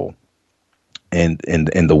powerful. And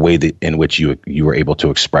the way that in which you were able to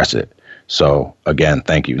express it. So again,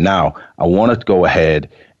 thank you. Now, I want to go ahead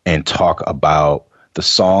and talk about the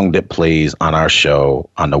song that plays on our show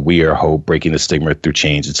on the We R H.O.P.E, Breaking the Stigma Through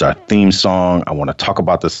Change. It's our theme song. I want to talk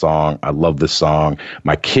about this song. I love this song.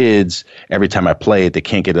 My kids, every time I play it, they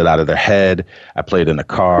can't get it out of their head. I play it in the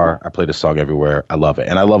car. I play the song everywhere. I love it.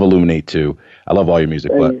 And I love Illuminate too. I love all your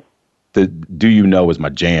music, but the Do You Know is my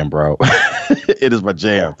jam, bro. It is my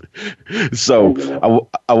jam. So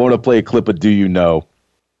I want to play a clip of Do You Know,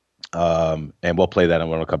 and we'll play that, and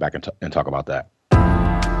we'll come back and talk about that. Do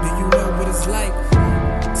you know what it's like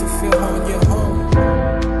to feel on your home?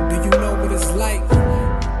 Do you know what it's like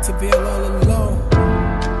to be all alone?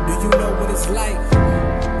 Do you know what it's like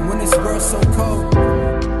when this world's so cold?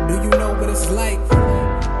 Do you know what it's like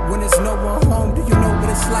when there's no one home? Do you know what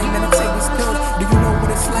it's like, man, to take this pill? Do you know what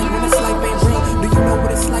it's like when this life ain't real? Do you know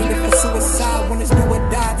what it's like to feel suicide when it's do or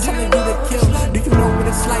die, telling you to kill? Do you know what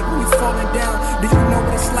it's like when you're falling down? Do you know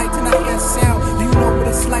what it's like to not hear sound? Do you know what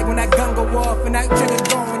it's like when that gun go off and that trigger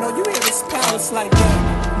going? Oh, you hear this pound, it's like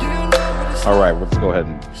that. All right, let's go ahead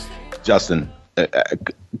and Justin.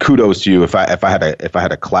 Kudos to you. If I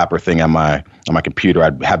had a clapper thing on my computer,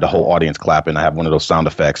 I'd have the whole audience clapping. I have one of those sound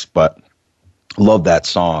effects, but love that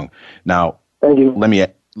song. Now, thank you.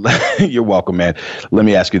 You're welcome, man. Let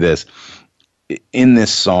me ask you this. In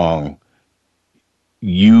this song,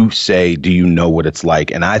 you say, do you know what it's like?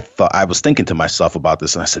 And I was thinking to myself about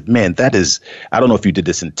this, and I said, man, I don't know if you did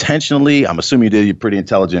this intentionally. I'm assuming you did. You're pretty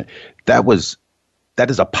intelligent. That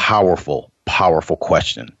is a powerful, powerful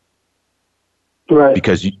question. Right.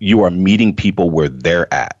 Because you are meeting people where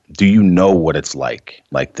they're at. Do you know what it's like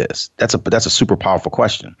this? That's a super powerful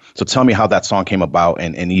question. So tell me how that song came about,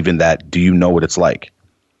 and even that, do you know what it's like?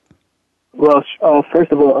 Well,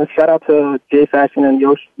 first of all, shout out to Jay Fashion and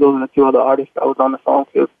Yosh. Those are the two other artists that was on the song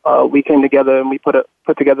too. We came together and we put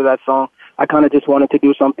together that song. I kind of just wanted to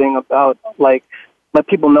do something about, like, let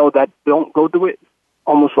people know that don't go through it.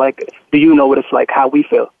 Almost like, do you know what it's like, how we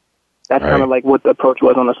feel? That's kind of like what the approach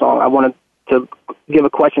was on the song. I wanted to give a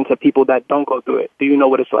question to people that don't go through it. Do you know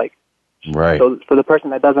what it's like? Right. So for the person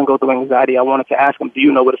that doesn't go through anxiety, I wanted to ask them, do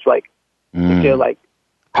you know what it's like to feel like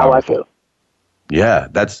how I feel? Yeah,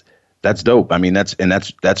 that's dope. I mean, that's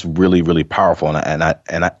really, really powerful. And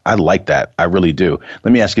I like that. I really do.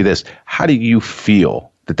 Let me ask you this. How do you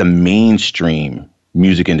feel that the mainstream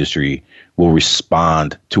music industry will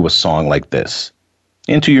respond to a song like this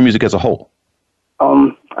and to your music as a whole?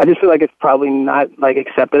 I just feel like it's probably not like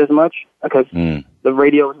accepted as much because the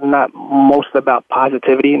radio is not most about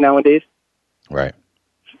positivity nowadays. Right.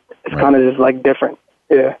 It's kind of just like different.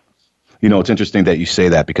 Yeah. You know, it's interesting that you say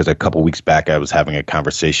that because a couple weeks back I was having a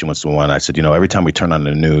conversation with someone. I said, every time we turn on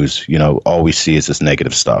the news, all we see is this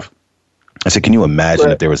negative stuff. I said, can you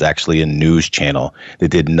imagine if there was actually a news channel that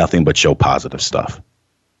did nothing but show positive stuff?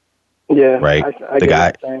 Yeah, right. I the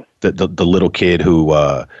guy, the little kid who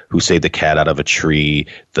saved the cat out of a tree.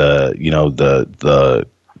 The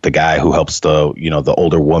guy who helps the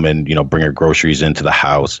older woman bring her groceries into the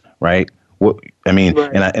house. Right. What I mean,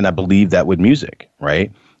 and I believe that with music.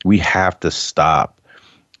 Right. We have to stop,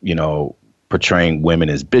 portraying women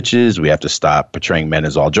as bitches. We have to stop portraying men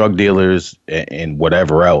as all drug dealers and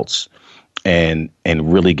whatever else, and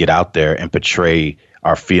really get out there and portray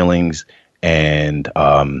our feelings and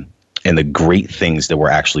the great things that we're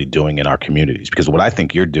actually doing in our communities. Because what I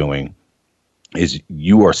think you're doing is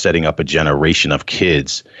you are setting up a generation of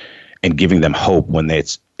kids and giving them hope when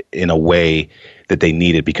it's in a way that they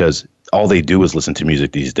need it, because all they do is listen to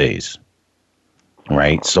music these days.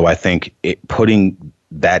 Right. So I think putting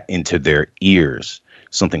that into their ears,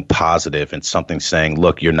 something positive and something saying,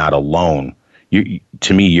 look, you're not alone.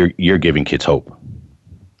 To me, you're giving kids hope.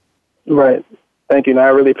 Right. Thank you. No, I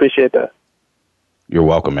really appreciate that. You're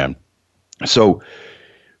welcome, man. So,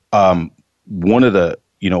 one of the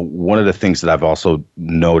things that I've also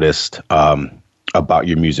noticed about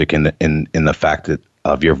your music and the fact that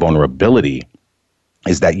of your vulnerability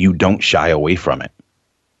is that you don't shy away from it.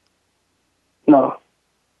 No.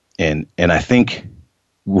 And I think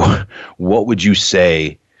what would you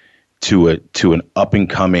say to an up and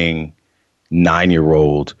coming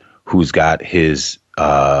 9-year-old who's got his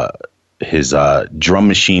drum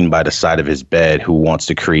machine by the side of his bed who wants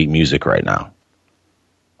to create music right now?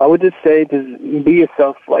 I would just say, just be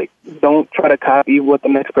yourself. Like, don't try to copy what the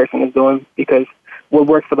next person is doing, because what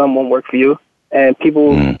works for them won't work for you. And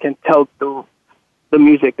people can tell through the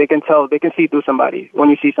music. They can see through somebody when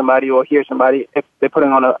you see somebody or hear somebody, if they're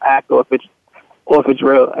putting on an act or if it's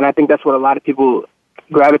real. And I think that's what a lot of people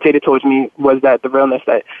gravitated towards me, was that the realness,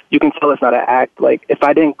 that you can tell it's not an act. Like, if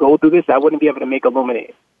I didn't go through this, I wouldn't be able to make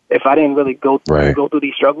Illuminate. If I didn't really go through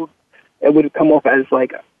these struggles, it would come off as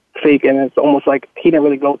like fake, and it's almost like he didn't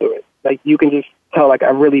really go through it. Like, you can just tell, like, I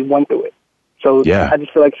really went through it. So I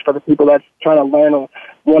just feel like for the people that's trying to learn or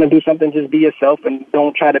want to do something, just be yourself and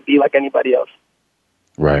don't try to be like anybody else.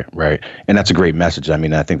 Right. And that's a great message. I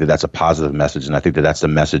mean, I think that that's a positive message, and I think that that's the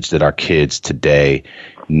message that our kids today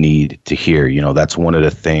need to hear. That's one of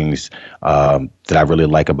the things that I really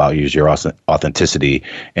like about you is your authenticity.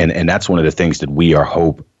 And that's one of the things that We R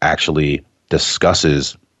H.O.P.E actually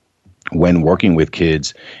discusses when working with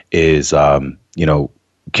kids is,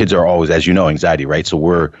 kids are always, as you know, anxiety, right?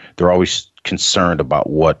 So they're always concerned about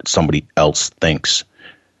what somebody else thinks,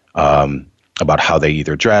 about how they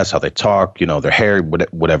either dress, how they talk, their hair,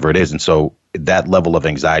 whatever it is. And so that level of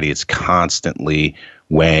anxiety is constantly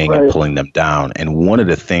weighing and pulling them down. And one of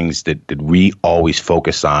the things that we always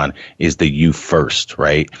focus on is the you first,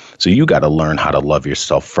 right? So you got to learn how to love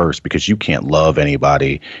yourself first, because you can't love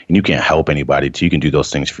anybody and you can't help anybody till you can do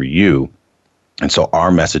those things for you. And so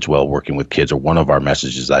our message while working with kids, or one of our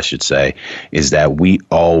messages, I should say, is that we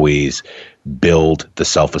always build the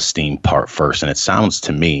self-esteem part first. And it sounds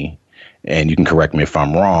to me, and you can correct me if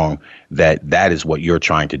I'm wrong, that is what you're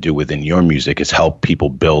trying to do within your music, is help people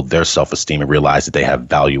build their self-esteem and realize that they have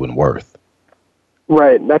value and worth.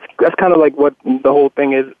 Right. That's kind of like what the whole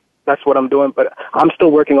thing is. That's what I'm doing, but I'm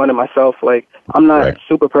still working on it myself. Like, I'm not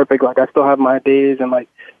super perfect. Like, I still have my days, and like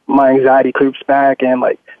my anxiety creeps back, and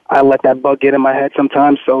like I let that bug get in my head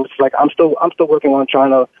sometimes. So it's like I'm still working on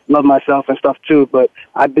trying to love myself and stuff too. But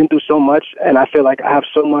I've been through so much, and I feel like I have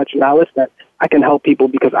so much knowledge that I can help people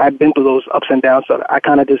because I've been through those ups and downs. So I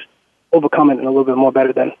kind of just overcome it a little bit more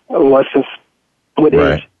better than it was since with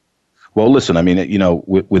age. Well, listen, I mean,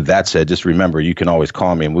 with that said, just remember, you can always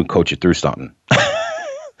call me and we'll coach you through something.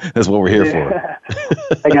 That's what we're here for.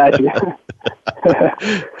 I got you.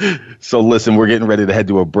 So listen, we're getting ready to head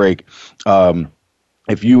to a break.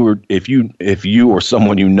 If you or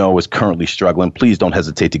someone you know is currently struggling, please don't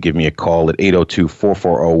hesitate to give me a call at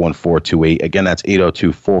 802-440-1428. Again, that's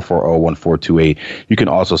 802-440-1428. You can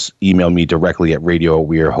also email me directly at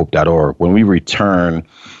radio@wearhope.org. When we return,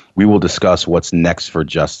 we will discuss what's next for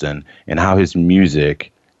Justin and how his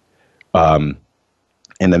music and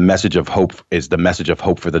the message of hope is the message of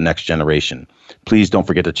hope for the next generation. Please don't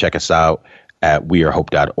forget to check us out at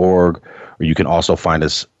wearhope.org, or you can also find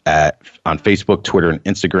us on Facebook, Twitter, and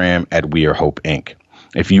Instagram at We R H.O.P.E Inc.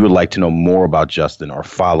 If you would like to know more about Justin or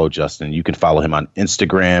follow Justin, you can follow him on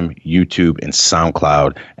Instagram, YouTube, and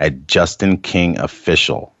SoundCloud at Justin King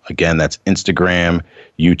Official. Again, that's Instagram,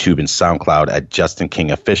 YouTube, and SoundCloud at Justin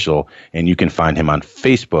King Official. And you can find him on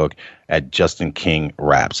Facebook at Justin King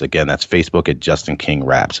Raps. Again, that's Facebook at Justin King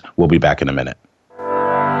Raps. We'll be back in a minute.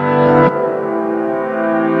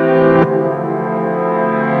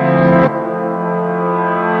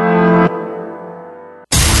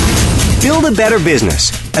 Build a better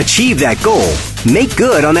business. Achieve that goal. Make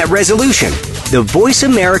good on that resolution. The Voice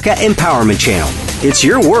America Empowerment Channel. It's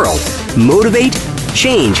your world. Motivate,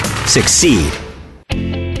 change, succeed.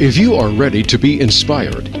 If you are ready to be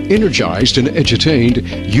inspired, energized, and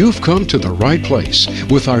edutained, you've come to the right place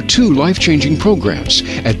with our 2 life-changing programs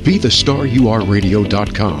at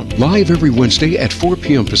BeTheStarYouAreRadio.com. Live every Wednesday at 4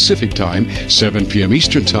 p.m. Pacific Time, 7 p.m.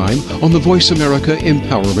 Eastern Time on the Voice America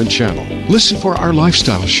Empowerment Channel. Listen for our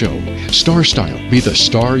lifestyle show, Star Style, Be the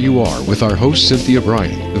Star You Are, with our host Cynthia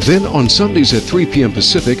Bryan. Then on Sundays at 3 p.m.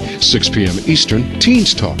 Pacific, 6 p.m. Eastern,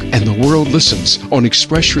 Teens Talk and the World Listens on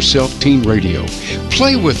Express Yourself Teen Radio.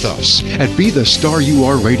 Play with us at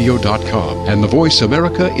BeTheStarYouAreRadio.com and the Voice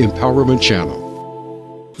America Empowerment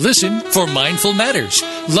Channel. Listen for Mindful Matters,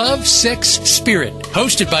 Love, Sex, Spirit,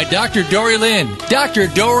 hosted by Dr. Dory Lynn. Dr.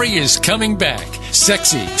 Dory is coming back,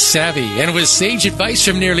 sexy, savvy, and with sage advice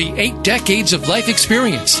from nearly 8 decades of life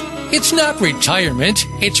experience. It's not retirement,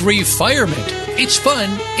 it's refirement. It's fun,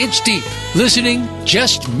 it's deep. Listening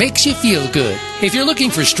just makes you feel good. If you're looking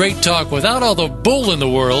for straight talk without all the bull in the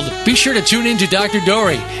world, be sure to tune in to Dr.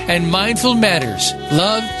 Dory and Mindful Matters,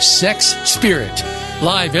 Love, Sex, Spirit.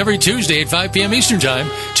 Live every Tuesday at 5 p.m. Eastern Time,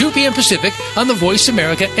 2 p.m. Pacific on the Voice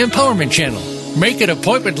America Empowerment Channel. Make an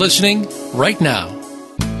appointment listening right now.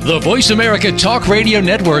 The Voice America Talk Radio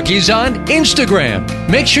Network is on Instagram.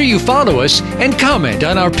 Make sure you follow us and comment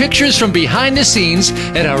on our pictures from behind the scenes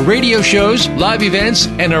at our radio shows, live events,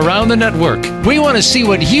 and around the network. We want to see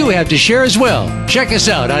what you have to share as well. Check us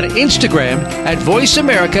out on Instagram at Voice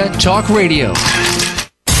America Talk Radio.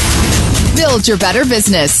 Build your better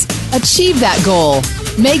business. Achieve that goal.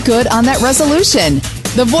 Make good on that resolution.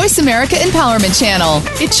 The Voice America Empowerment Channel.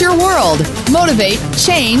 It's your world. Motivate,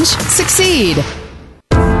 change, succeed.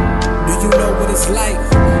 Do you know what it's like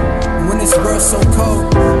when this world's so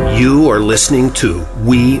cold? You are listening to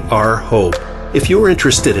We R Hope. If you're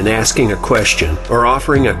interested in asking a question or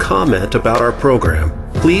offering a comment about our program,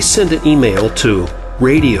 please send an email to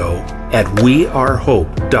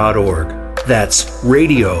radio@wearhope.org. That's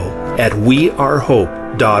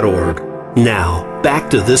radio@wearhope.org. Now, back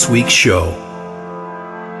to this week's show.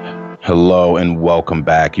 Hello and welcome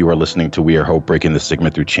back. You are listening to We R H.O.P.E, Breaking the Stigma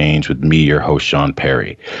Through Change with me, your host, Sean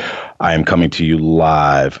Perry. I am coming to you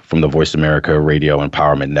live from the Voice America Radio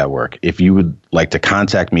Empowerment Network. If you would like to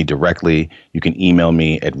contact me directly, you can email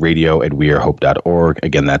me at radio@wearhope.org.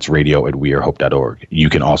 Again, that's radio@wearhope.org. You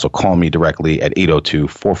can also call me directly at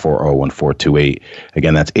 802-440-1428.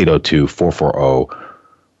 Again, that's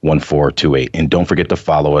 802-440-1428. And don't forget to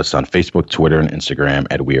follow us on Facebook, Twitter, and Instagram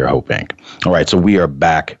at We R H.O.P.E Inc. All right, so we are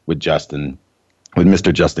back with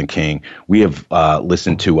Mr. Justin King. We have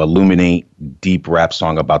listened to Illuminate, deep rap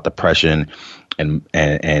song about depression, and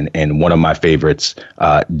one of my favorites,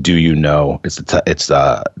 Do You Know? It's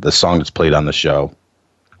the song that's played on the show.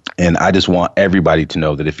 And I just want everybody to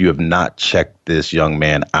know that if you have not checked this young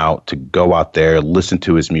man out, to go out there, listen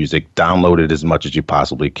to his music, download it as much as you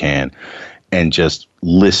possibly can, and just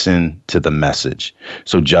listen to the message.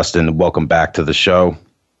 So, Justin, welcome back to the show.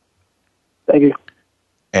 Thank you.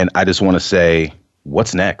 And I just want to say,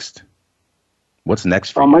 what's next? What's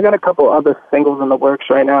next for you? I got a couple other singles in the works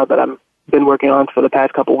right now that I've been working on for the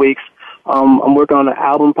past couple weeks. I'm working on an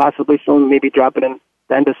album possibly soon, maybe dropping in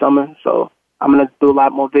the end of summer. So I'm going to do a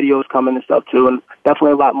lot more videos coming and stuff too, and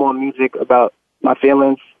definitely a lot more music about my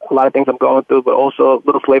feelings a lot of things I'm going through, but also a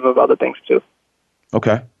little flavor of other things too.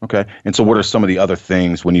 Okay. And so what are some of the other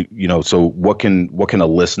things when so what can a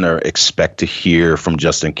listener expect to hear from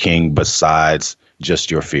Justin King besides just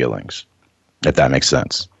your feelings, if that makes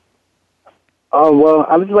sense? Well,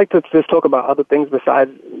 I would just like to just talk about other things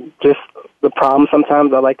besides just the problems.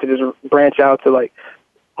 Sometimes I like to just branch out to like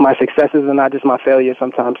my successes and not just my failures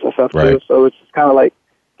sometimes and stuff too. So it's kind of like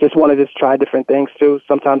just want to just try different things too.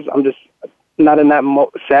 Sometimes I'm just not in that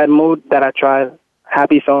sad mood that I try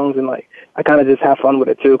happy songs, and like I kind of just have fun with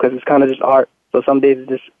it too because it's kind of just art. So some days it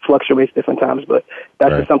just fluctuates different times, but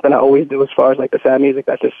that's just something I always do as far as like the sad music.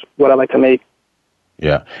 That's just what I like to make.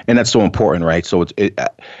 Yeah, and that's so important, right? So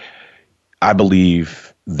I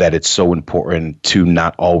believe that it's so important to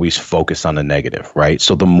not always focus on the negative, right?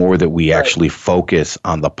 So the more that we actually focus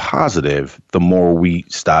on the positive, the more we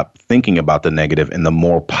stop thinking about the negative and the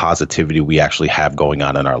more positivity we actually have going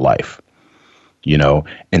on in our life,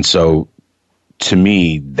 And so to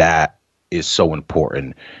me, that is so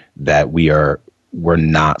important that we're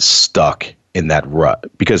not stuck in that rut,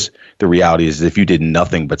 because the reality is if you did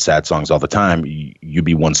nothing but sad songs all the time, you'd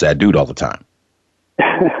be one sad dude all the time.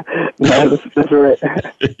 That's right.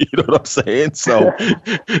 You know what I'm saying? So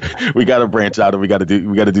we got to branch out, and we got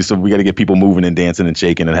to get people moving and dancing and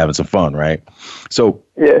shaking and having some fun, right? So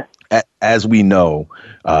as we know,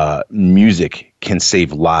 music can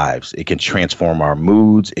save lives. It can transform our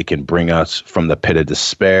moods. It can bring us from the pit of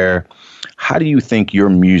despair. How do you think your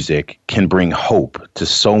music can bring hope to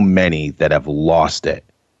so many that have lost it?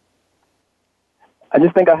 I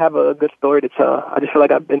just think I have a good story to tell. I just feel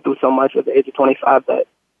like I've been through so much at the age of 25 that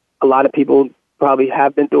a lot of people probably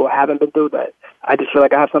have been through or haven't been through, that I just feel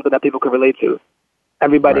like I have something that people can relate to.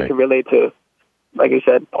 Everybody can relate to, like you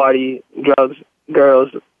said, party, drugs, girls,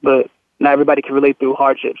 but not everybody can relate through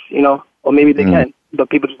hardships, or maybe they can, but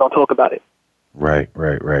people just don't talk about it. Right.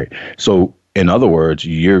 So in other words,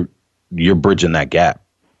 you're bridging that gap.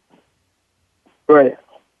 Right.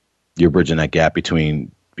 You're bridging that gap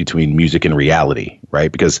between music and reality,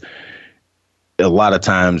 right? Because a lot of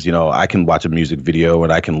times, I can watch a music video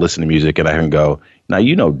and I can listen to music and I can go,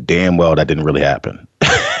 now, damn well that didn't really happen.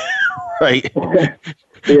 Right?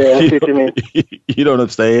 Yeah, I see what you mean. You know what I'm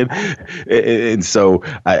saying? And so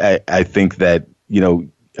I think that,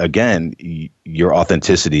 again, your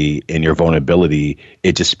authenticity and your vulnerability,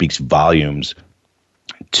 it just speaks volumes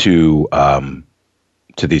to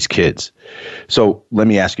these kids. So let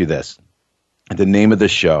me ask you this. The name of the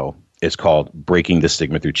show is called Breaking the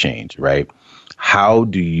Stigma Through Change, right? How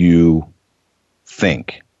do you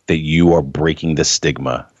think that you are breaking the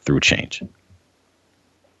stigma through change?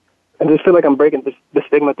 I just feel like I'm breaking the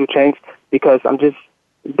stigma through change because I'm just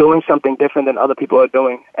doing something different than other people are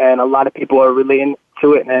doing. And a lot of people are relating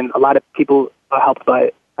to it, and a lot of people are helped by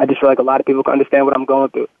it. I just feel like a lot of people can understand what I'm going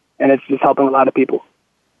through, and it's just helping a lot of people.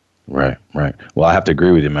 Right. Well, I have to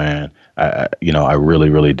agree with you, man. I really,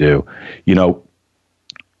 really do.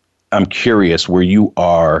 I'm curious where you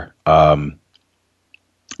are.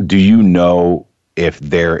 Do you know if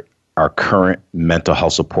there are current mental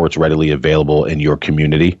health supports readily available in your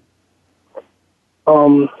community?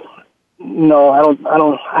 No, I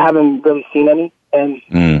don't. I haven't really seen any, and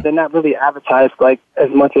they're not really advertised like as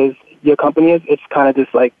much as your company is. It's kind of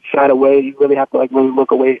just like shied away. You really have to like really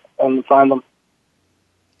look away and find them.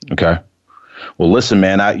 Okay. Well, listen,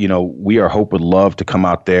 man, We R H.O.P.E would love to come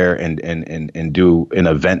out there and do an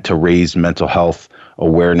event to raise mental health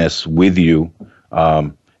awareness with you.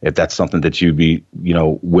 If that's something that you'd be,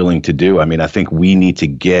 willing to do. I mean, I think we need to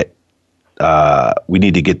get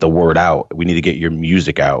the word out. We need to get your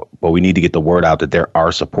music out, but we need to get the word out that there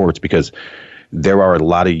are supports, because there are a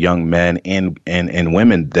lot of young men and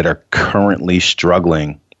women that are currently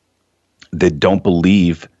struggling that don't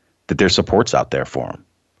believe that there's supports out there for them.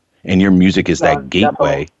 And your music is that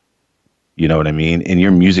gateway. You know what I mean? And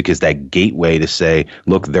your music is that gateway to say,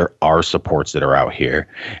 look, there are supports that are out here.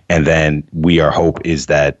 And then We R H.O.P.E is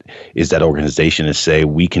that organization to say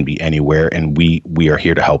we can be anywhere, and we are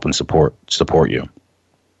here to help and support you.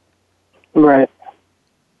 Right.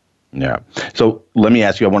 Yeah. So let me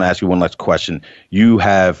ask you, I want to ask you one last question. You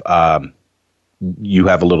have a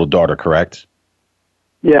little daughter, correct?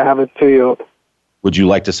 Yeah, I have a 2-year-old. Would you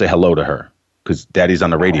like to say hello to her? Because Daddy's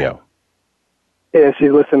on the radio. Yeah,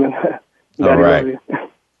 she's listening. All right.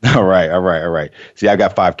 All right. See, I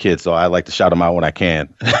got 5 kids, so I like to shout them out when I can.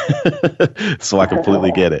 So I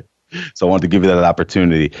completely get it. So I wanted to give you that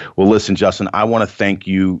opportunity. Well, listen, Justin, I want to thank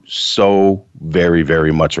you so very,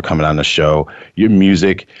 very much for coming on the show. Your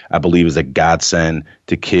music, I believe, is a godsend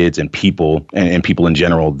to kids and people and people in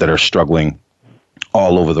general that are struggling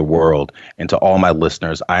all over the world. And to all my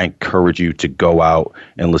listeners, I encourage you to go out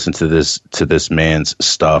and listen to this man's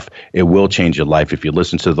stuff. It will change your life if you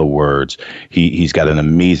listen to the words. He's got an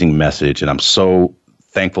amazing message, and I'm so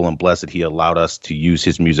thankful and blessed that he allowed us to use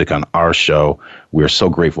his music on our show. We're so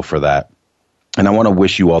grateful for that. And I want to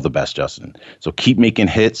wish you all the best, Justin. So keep making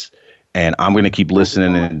hits, and I'm going to keep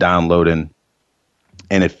listening and downloading.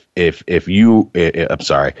 And if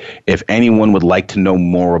anyone would like to know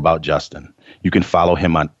more about Justin, you can follow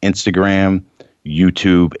him on Instagram,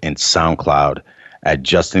 YouTube, and SoundCloud at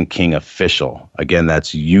Justin King Official. Again, that's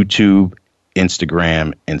YouTube,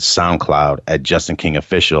 Instagram, and SoundCloud at Justin King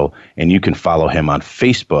Official. And you can follow him on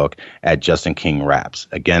Facebook at Justin King Raps.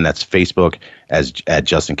 Again, that's Facebook at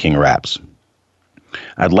Justin King Raps.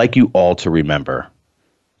 I'd like you all to remember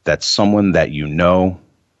that someone that you know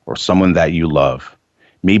or someone that you love,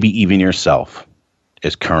 maybe even yourself,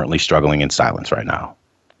 is currently struggling in silence right now.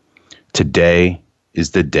 Today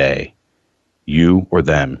is the day you or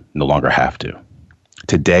them no longer have to.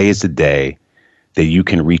 Today is the day that you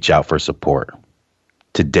can reach out for support.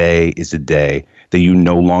 Today is the day that you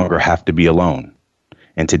no longer have to be alone.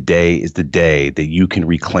 And today is the day that you can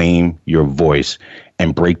reclaim your voice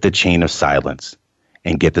and break the chain of silence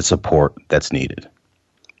and get the support that's needed.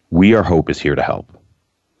 We R Hope is here to help.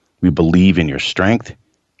 We believe in your strength,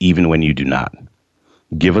 even when you do not.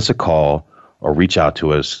 Give us a call or reach out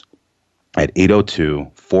to us at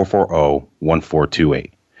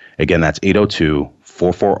 802-440-1428. Again, that's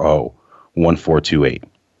 802-440-1428.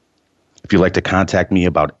 If you'd like to contact me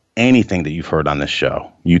about anything that you've heard on this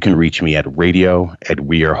show, you can reach me at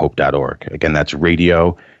radio@wearehope.org. Again, that's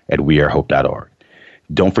radio@wearehope.org.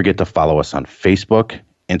 Don't forget to follow us on Facebook,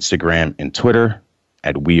 Instagram, and Twitter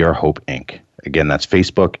at We R Hope Inc. Again, that's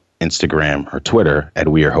Facebook, Instagram, or Twitter at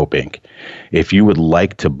We R Hope Inc. If you would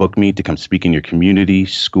like to book me to come speak in your community,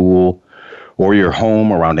 school, or your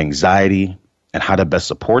home around anxiety and how to best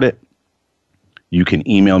support it, you can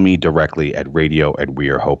email me directly at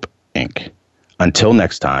radio@wearehope Inc. Until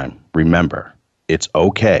next time, remember, it's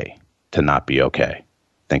okay to not be okay.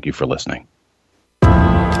 Thank you for listening.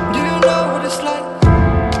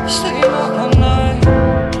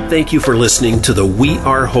 Thank you for listening to the We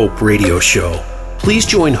R Hope radio show. Please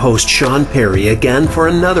join host Sean Perry again for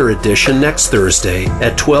another edition next Thursday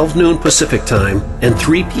at 12 noon Pacific Time and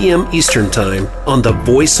 3 p.m. Eastern Time on the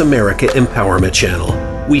Voice America Empowerment Channel.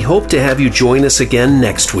 We hope to have you join us again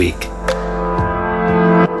next week.